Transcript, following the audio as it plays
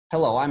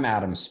Hello, I'm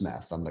Adam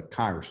Smith. I'm the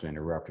Congressman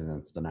who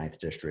represents the Ninth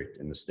District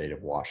in the state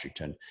of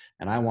Washington.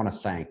 And I want to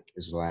thank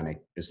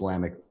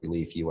Islamic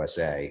Relief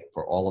USA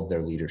for all of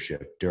their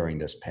leadership during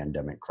this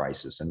pandemic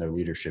crisis and their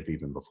leadership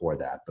even before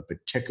that, but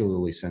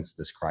particularly since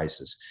this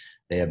crisis.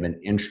 They have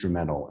been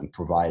instrumental in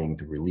providing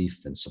the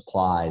relief and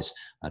supplies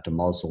to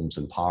Muslims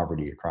in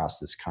poverty across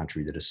this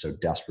country that is so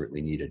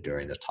desperately needed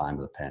during the time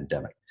of the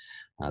pandemic.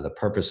 The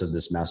purpose of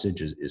this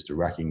message is to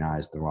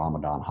recognize the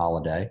Ramadan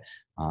holiday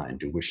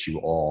and to wish you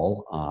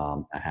all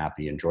a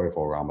happy and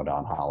joyful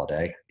Ramadan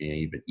holiday,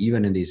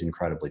 even in these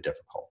incredibly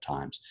difficult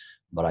times.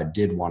 But I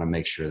did want to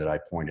make sure that I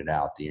pointed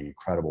out the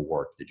incredible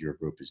work that your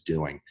group is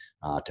doing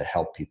to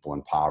help people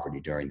in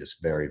poverty during this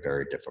very,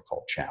 very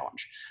difficult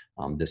challenge.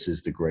 This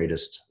is the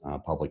greatest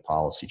public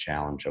policy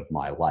challenge of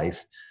my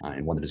life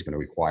and one that is going to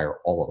require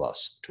all of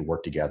us to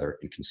work together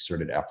in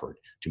concerted effort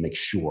to make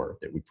sure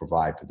that we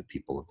provide for the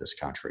people of this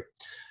country.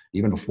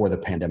 Even before the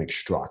pandemic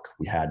struck,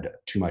 we had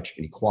too much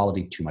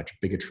inequality, too much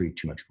bigotry,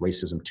 too much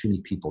racism, too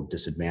many people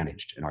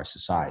disadvantaged in our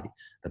society.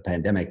 The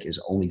pandemic is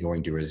only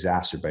going to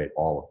exacerbate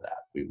all of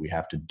that. We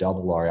have to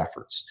double our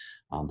efforts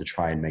to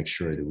try and make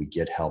sure that we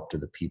get help to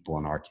the people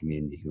in our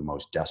community who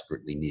most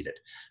desperately need it,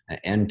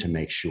 and to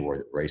make sure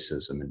that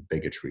racism and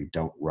bigotry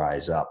don't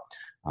rise up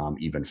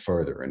even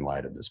further in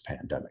light of this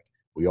pandemic.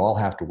 We all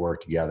have to work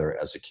together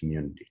as a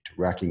community to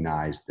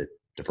recognize that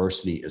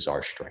diversity is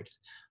our strength.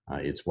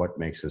 It's what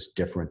makes us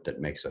different,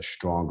 that makes us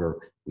stronger.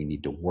 We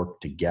need to work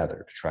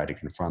together to try to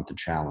confront the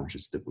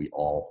challenges that we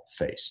all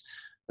face.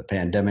 The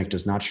pandemic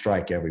does not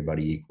strike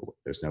everybody equally.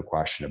 There's no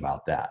question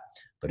about that.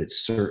 But it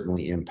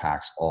certainly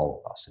impacts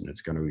all of us, and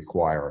it's going to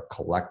require a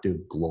collective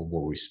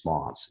global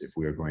response if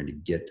we are going to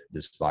get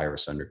this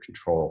virus under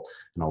control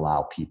and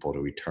allow people to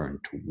return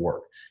to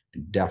work.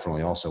 And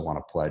definitely also want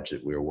to pledge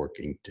that we are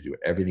working to do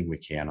everything we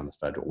can on the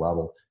federal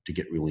level to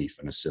get relief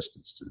and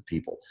assistance to the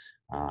people,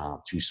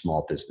 to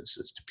small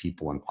businesses, to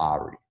people in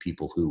poverty,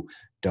 people who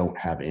don't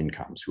have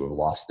incomes, who have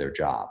lost their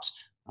jobs.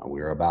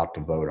 We are about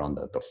to vote on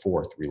the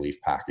fourth relief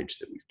package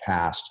that we've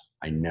passed.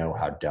 I know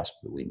how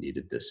desperately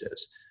needed this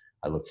is.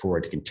 I look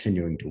forward to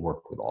continuing to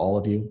work with all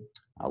of you.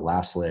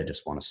 Lastly, I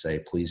just want to say,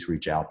 please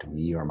reach out to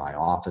me or my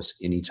office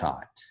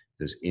anytime. If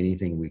there's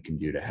anything we can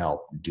do to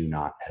help, do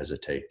not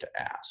hesitate to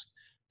ask.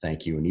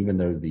 Thank you. And even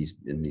though in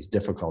these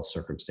difficult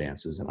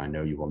circumstances, and I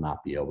know you will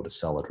not be able to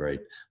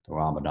celebrate the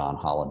Ramadan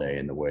holiday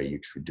in the way you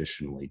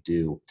traditionally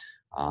do,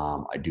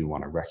 I do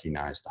want to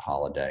recognize the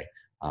holiday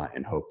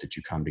and hope that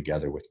you come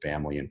together with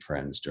family and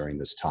friends during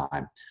this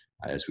time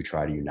as we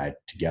try to unite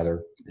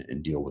together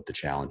and deal with the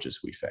challenges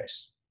we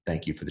face.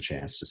 Thank you for the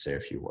chance to say a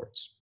few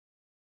words.